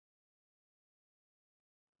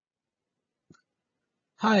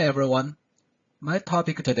Hi everyone. My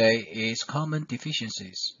topic today is common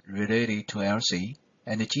deficiencies related to LC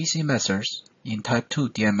and GC methods in Type 2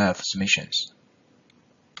 DMF submissions.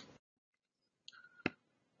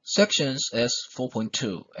 Sections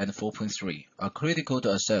S4.2 and 4.3 are critical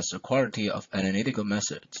to assess the quality of analytical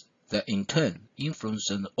methods that in turn influence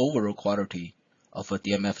the overall quality of a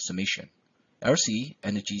DMF submission. LC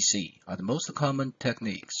and GC are the most common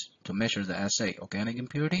techniques to measure the assay organic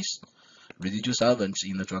impurities, residual solvents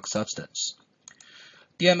in the drug substance.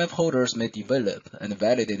 DMF holders may develop and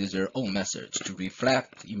validate their own methods to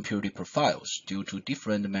reflect impurity profiles due to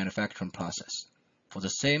different manufacturing process for the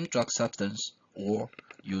same drug substance or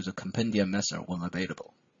use a compendium method when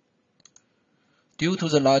available. Due to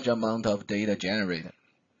the large amount of data generated,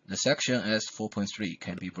 the section S4.3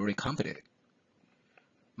 can be very complicated.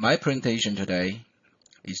 My presentation today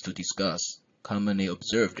is to discuss commonly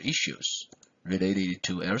observed issues related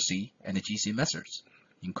to LC and GC methods,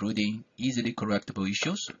 including easily correctable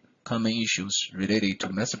issues, common issues related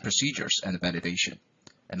to method procedures and validation.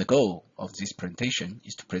 And the goal of this presentation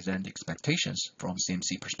is to present expectations from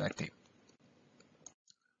CMC perspective.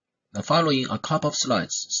 The following are a couple of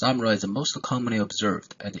slides summarize the most commonly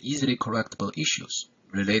observed and easily correctable issues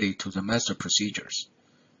related to the method procedures,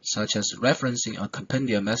 such as referencing a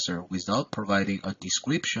compendium method without providing a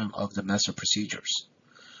description of the method procedures.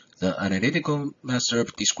 The analytical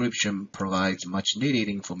method description provides much needed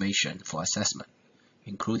information for assessment,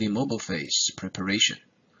 including mobile phase preparation,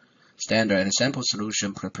 standard and sample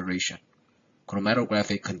solution preparation,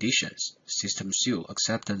 chromatographic conditions, system seal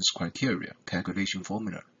acceptance criteria, calculation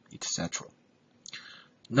formula, etc.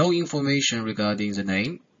 No information regarding the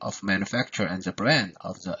name of manufacturer and the brand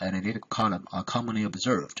of the analytical column are commonly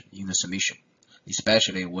observed in the submission,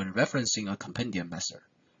 especially when referencing a compendium method,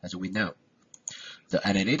 as we know. The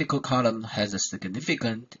analytical column has a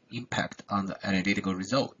significant impact on the analytical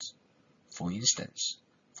results. For instance,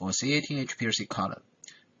 for a C18 HPLC column,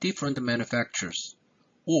 different manufacturers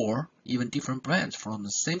or even different brands from the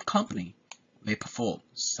same company may perform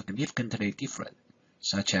significantly different,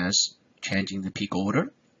 such as changing the peak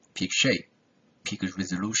order, peak shape, peak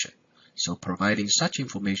resolution. So providing such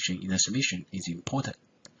information in the submission is important.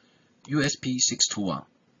 USP 621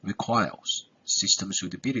 requires system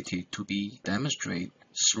suitability to be demonstrated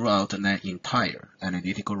throughout an entire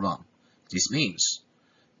analytical run. This means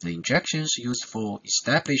the injections used for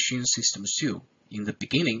establishing system seal in the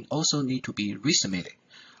beginning also need to be resubmitted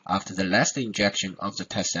after the last injection of the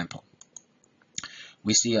test sample.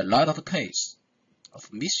 We see a lot of cases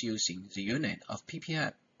of misusing the unit of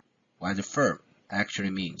ppm, while the firm actually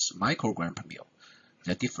means microgram per mil.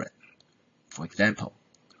 They're different. For example,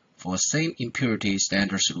 for a same impurity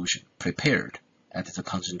standard solution prepared at the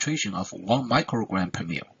concentration of 1 microgram per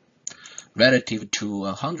mil, relative to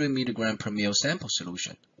a 100 milligram per mil sample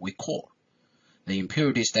solution, we call the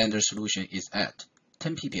impurity standard solution is at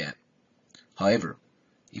 10 ppm. However,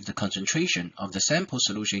 if the concentration of the sample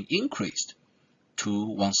solution increased to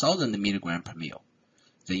 1000 milligram per mil,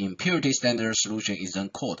 the impurity standard solution is then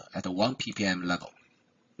called at a 1 ppm level.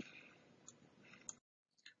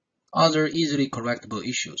 Other easily correctable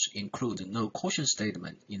issues include no caution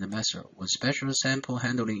statement in the method when special sample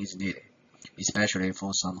handling is needed, especially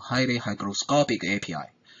for some highly hygroscopic API,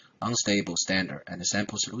 unstable standard and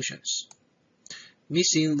sample solutions.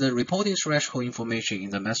 Missing the reporting threshold information in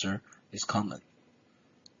the method is common.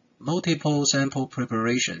 Multiple sample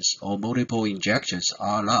preparations or multiple injections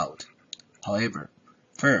are allowed. However,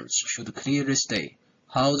 firms should clearly state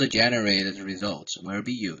how the generated results will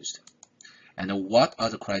be used, and what are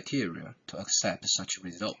the criteria to accept such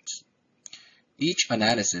results. Each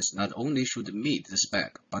analysis not only should meet the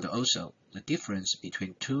spec, but also the difference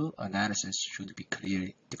between two analyses should be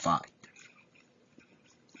clearly defined.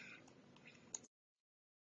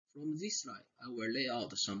 From this slide, I will lay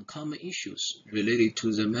out some common issues related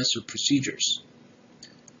to the method procedures.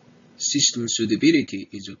 System suitability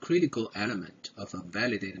is a critical element of a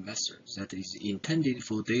validated method that is intended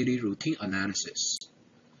for daily routine analysis.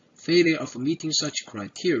 Failure of meeting such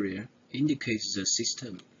criteria indicates the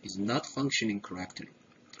system is not functioning correctly.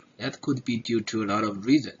 That could be due to a lot of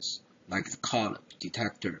reasons, like the column,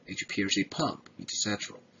 detector, HPLC pump,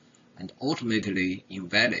 etc., and ultimately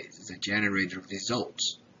invalidates the generated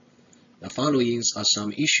results. The following are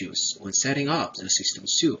some issues when setting up the system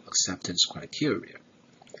seal acceptance criteria,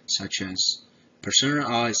 such as percent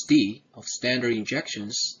RSD of standard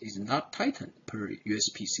injections is not tightened per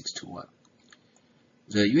USP 621.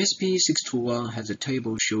 The USP 621 has a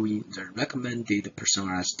table showing the recommended percent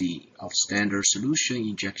RSD of standard solution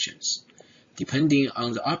injections, depending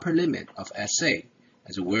on the upper limit of assay,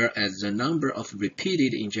 as well as the number of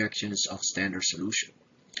repeated injections of standard solution.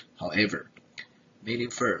 However, many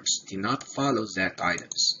firms did not follow that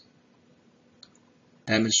guidance.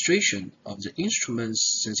 Demonstration of the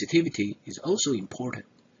instrument's sensitivity is also important,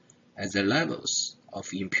 as the levels of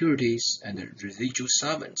impurities and residual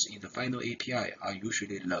solvents in the final API are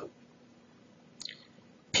usually low.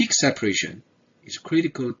 Peak separation is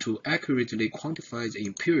critical to accurately quantify the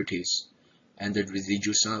impurities and the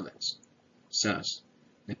residual solvents. Thus,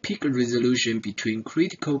 the peak resolution between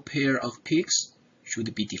critical pair of peaks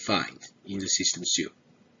should be defined in the system seal.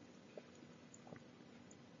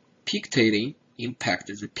 Peak tailing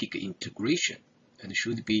impacts the peak integration and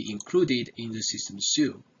should be included in the system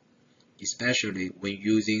seal, especially when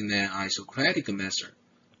using an isocratic method,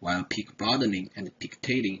 while peak broadening and peak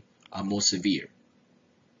tailing are more severe.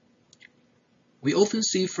 We often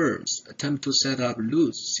see firms attempt to set up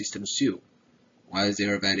loose system seal, while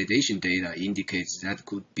their validation data indicates that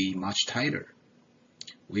could be much tighter.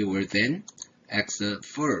 We will then ask the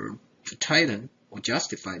firm to tighten or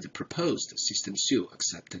justify the proposed system seal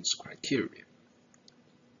acceptance criteria.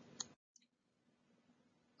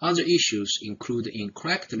 Other issues include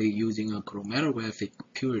incorrectly using a chromatographic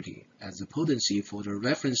purity as the potency for the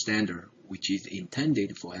reference standard, which is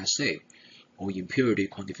intended for assay or impurity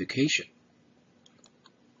quantification.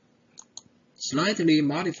 Slightly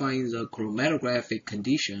modifying the chromatographic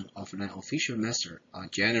condition of an official method are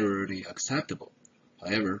generally acceptable.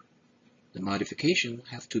 However, the modifications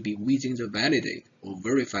have to be within the validated or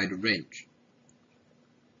verified range.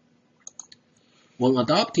 When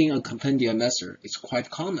adopting a compendium method, it's quite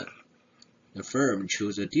common. The firm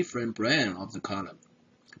chooses a different brand of the column,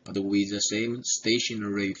 but with the same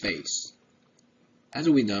stationary phase. As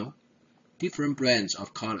we know, different brands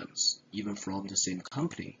of columns, even from the same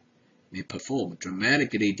company, may perform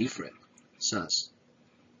dramatically different. Thus,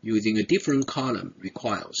 using a different column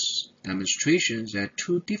requires demonstrations that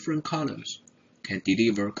two different columns can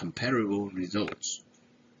deliver comparable results.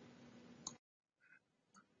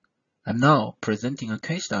 I'm now presenting a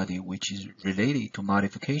case study which is related to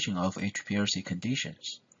modification of HPLC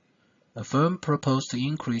conditions. A firm proposed to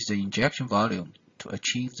increase the injection volume to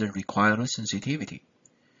achieve the required sensitivity.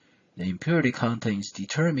 The impurity content is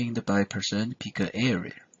determined by percent peak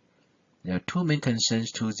area. There are two main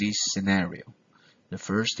concerns to this scenario. The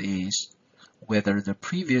first is whether the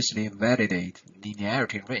previously validated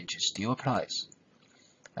linearity range still applies,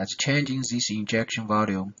 as changing this injection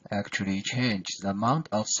volume actually changes the amount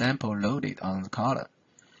of sample loaded on the column,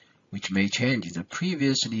 which may change the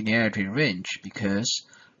previous linearity range because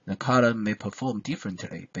the column may perform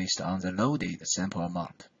differently based on the loaded sample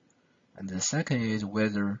amount. And the second is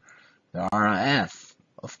whether the RRF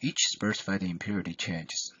of each specified impurity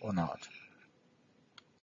changes or not.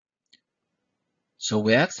 So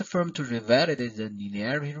we ask the firm to revalidate the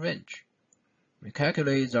linearity range. We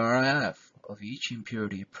calculate the RRF of each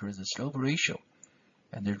impurity per the slope ratio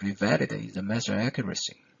and revalidate the method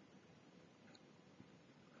accuracy.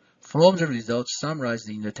 From the results summarized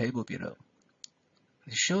in the table below,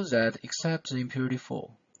 it shows that except the impurity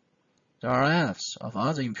 4, the RRFs of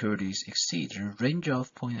other impurities exceed the range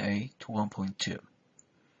of 0.8 to 1.2.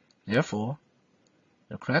 Therefore,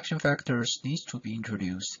 the correction factors need to be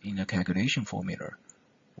introduced in the calculation formula,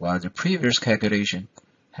 while the previous calculation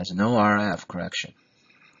has no RRF correction.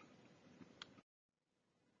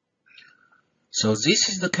 So this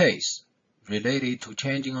is the case related to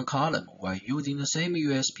changing a column while using the same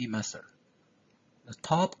USP method. The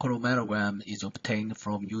top chromatogram is obtained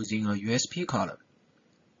from using a USP column,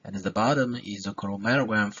 and the bottom is a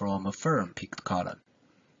chromatogram from a firm-picked column,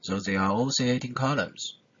 so they are oscillating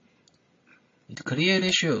columns. It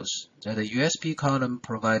clearly shows that the USP column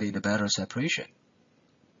provided better separation.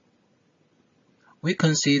 We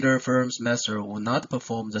consider firm's method will not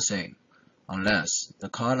perform the same unless the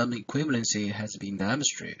column equivalency has been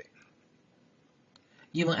demonstrated.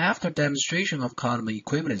 Even after demonstration of column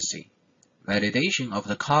equivalency, validation of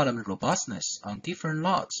the column robustness on different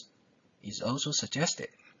lots is also suggested.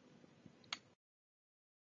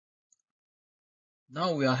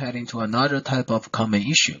 Now we are heading to another type of common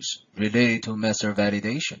issues related to method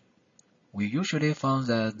validation. We usually found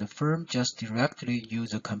that the firm just directly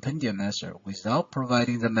used a compendium method without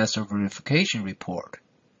providing the method verification report.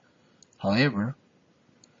 However,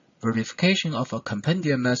 verification of a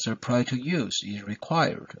compendium method prior to use is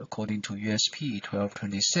required according to USP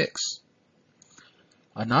 1226.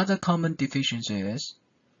 Another common deficiency is,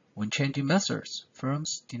 when changing methods,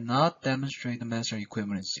 firms did not demonstrate method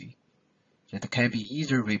equivalency. That can be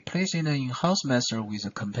either replacing an in-house method with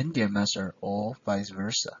a compendium method or vice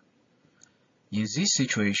versa. In this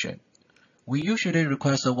situation, we usually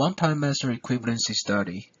request a one-time method equivalency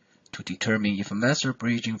study to to determine if method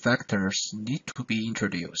bridging factors need to be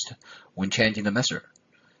introduced when changing the method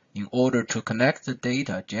in order to connect the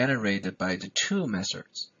data generated by the two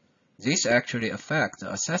methods. This actually affects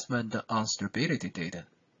the assessment on stability data.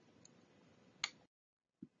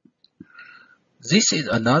 This is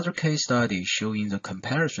another case study showing the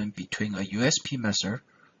comparison between a USP method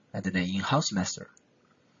and the in-house method.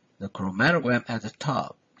 The chromatogram at the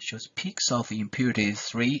top shows peaks of impurities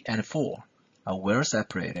 3 and 4 are well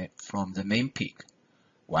separated from the main peak,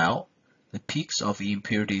 while the peaks of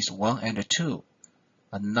impurities 1 and 2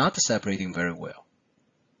 are not separating very well.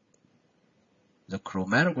 The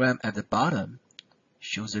chromatogram at the bottom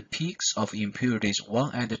shows the peaks of impurities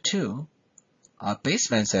 1 and 2 are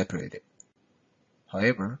baseline separated.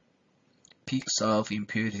 However, peaks of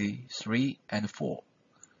impurity 3 and 4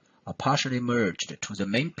 are partially merged to the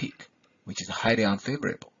main peak, which is highly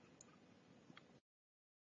unfavorable.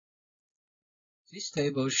 This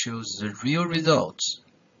table shows the real results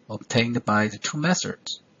obtained by the two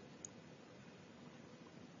methods.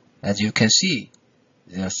 As you can see,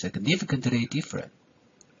 they are significantly different.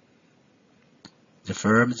 The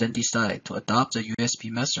firm then decided to adopt the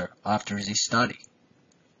USP method after this study.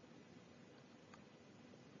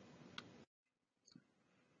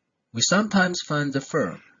 We sometimes find the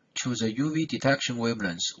firm choose a UV detection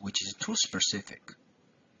wavelength which is too specific,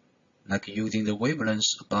 like using the wavelength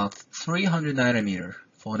above 300 nanometer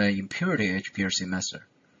for an impurity HPLC method,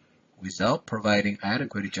 without providing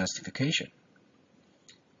adequate justification.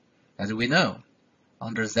 As we know,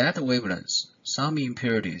 under that wavelength, some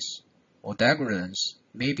impurities or degradants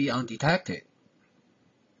may be undetected.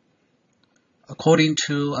 According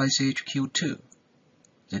to ICHQ2,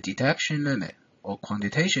 the detection limit or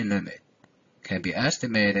quantitation limit can be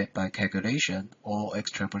estimated by calculation or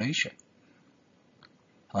extrapolation.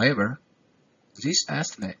 However, these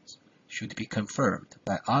estimates should be confirmed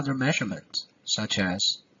by other measurements such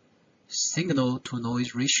as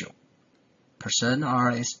signal-to-noise ratio,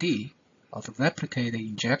 %RSD of replicated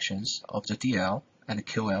injections of the DL and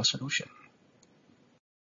QL solution.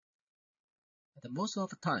 And most of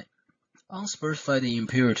the time, unspecified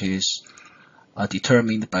impurities are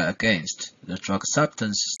determined by against the drug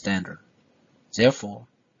substance standard. Therefore,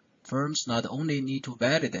 firms not only need to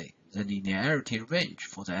validate the linearity range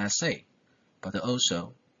for the assay, but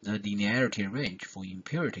also the linearity range for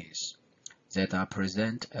impurities that are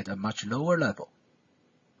present at a much lower level.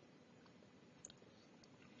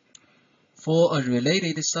 For a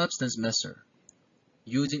related substance method,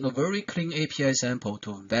 using a very clean API sample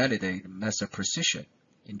to validate method precision,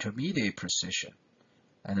 intermediate precision,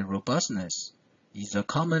 and robustness is a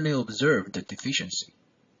commonly observed deficiency.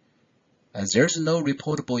 As there's no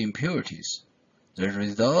reportable impurities, the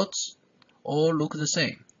results all look the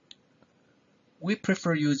same. We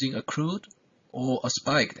prefer using a crude or a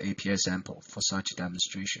spiked API sample for such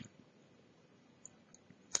demonstration.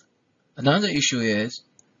 Another issue is,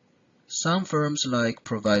 some firms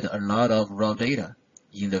provide a lot of raw data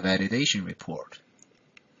in the validation report,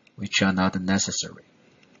 which are not necessary.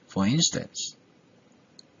 For instance,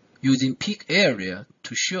 using peak area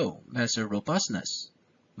to show method robustness,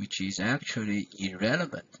 which is actually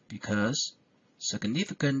irrelevant because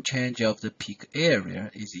significant change of the peak area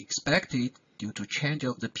is expected due to change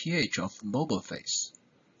of the pH of mobile phase,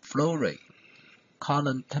 flow rate,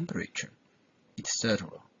 column temperature, etc.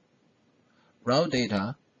 Raw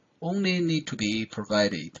data only need to be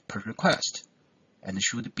provided per request and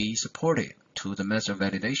should be supported to the method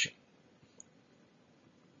validation.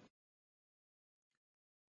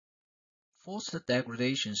 Forced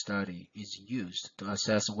degradation study is used to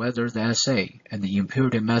assess whether the assay and the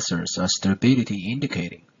impurity methods are stability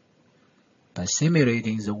indicating by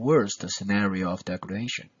simulating the worst scenario of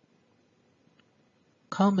degradation.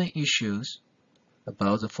 Common issues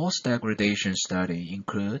about the forced degradation study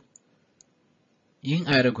include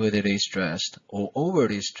inadequately stressed or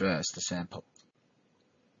overly stressed sample,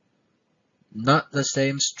 not the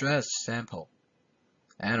same stress sample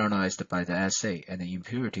analyzed by the assay and the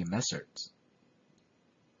impurity methods,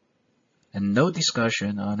 and no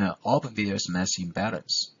discussion on an obvious mass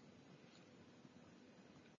imbalance.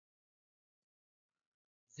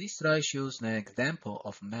 This slide shows an example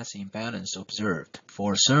of mass imbalance observed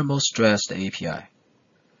for a thermal-stressed API.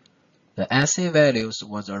 The assay values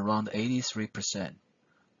was around 83%,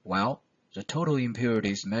 while the total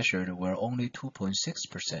impurities measured were only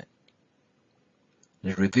 2.6%.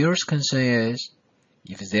 The reviewer's concern is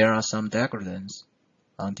if there are some degradants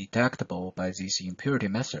undetectable by this impurity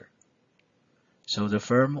method. So the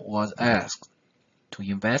firm was asked to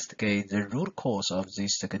investigate the root cause of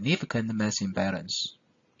this significant mass imbalance.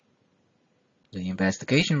 The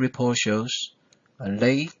investigation report shows a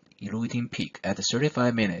late eluting peak at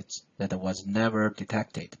 35 minutes that was never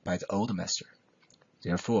detected by the old method.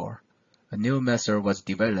 Therefore, a new method was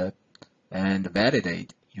developed and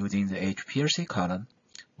validated using the HPLC column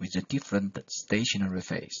with a different stationary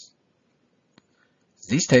phase.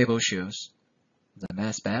 This table shows the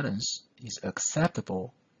mass balance is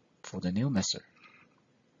acceptable for the new method.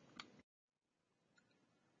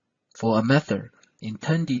 For a method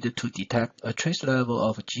intended to detect a trace level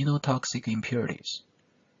of genotoxic impurities,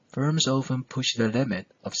 firms often push the limit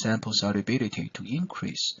of sample solubility to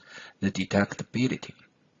increase the detectability,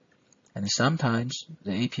 and sometimes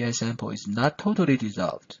the API sample is not totally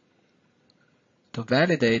dissolved. To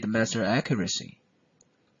validate method accuracy,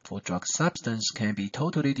 for drug substance can be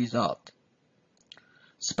totally dissolved.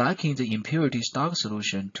 Spiking the impurity stock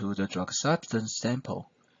solution to the drug substance sample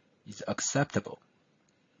is acceptable.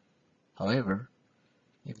 However,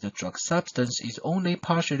 if the drug substance is only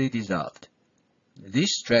partially dissolved,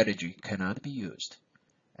 this strategy cannot be used,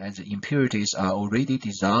 as the impurities are already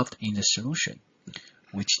dissolved in the solution,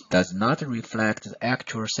 which does not reflect the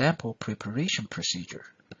actual sample preparation procedure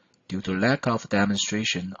due to lack of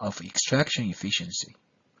demonstration of extraction efficiency.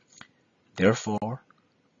 Therefore,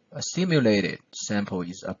 a simulated sample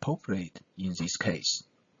is appropriate in this case.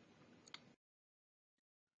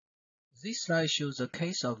 This slide shows a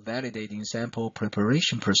case of validating sample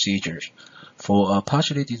preparation procedures for a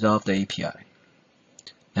partially dissolved API.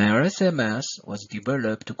 An LSMS was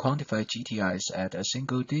developed to quantify GTIs at a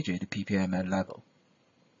single-digit ppm level.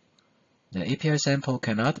 The API sample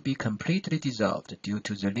cannot be completely dissolved due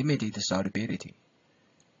to the limited solubility.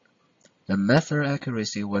 The method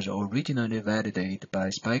accuracy was originally validated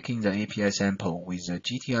by spiking the API sample with a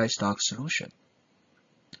GTI stock solution.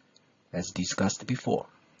 As discussed before,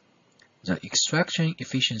 the extraction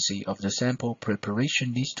efficiency of the sample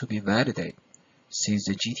preparation needs to be validated since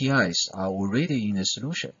the GTIs are already in the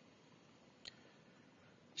solution.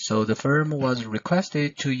 So the firm was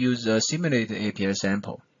requested to use a simulated API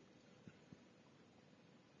sample.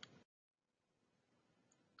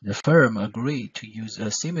 The firm agreed to use a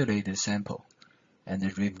simulated sample and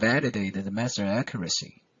revalidated the method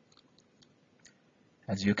accuracy.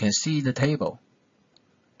 As you can see in the table,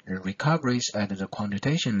 the recoveries at the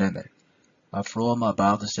quantitation limit are from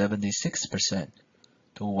about 76%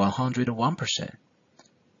 to 101%,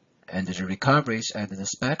 and the recoveries at the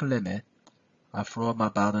spec limit are from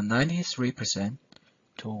about 93%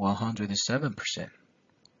 to 107%.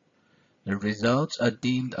 The results are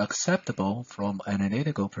deemed acceptable from an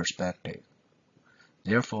analytical perspective.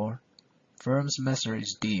 Therefore, firm's method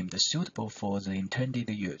is deemed suitable for the intended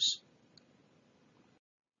use.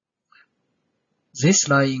 This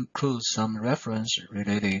slide includes some reference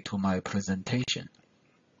related to my presentation.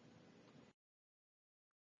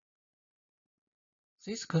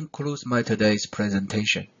 This concludes my today's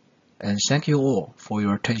presentation, and thank you all for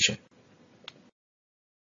your attention.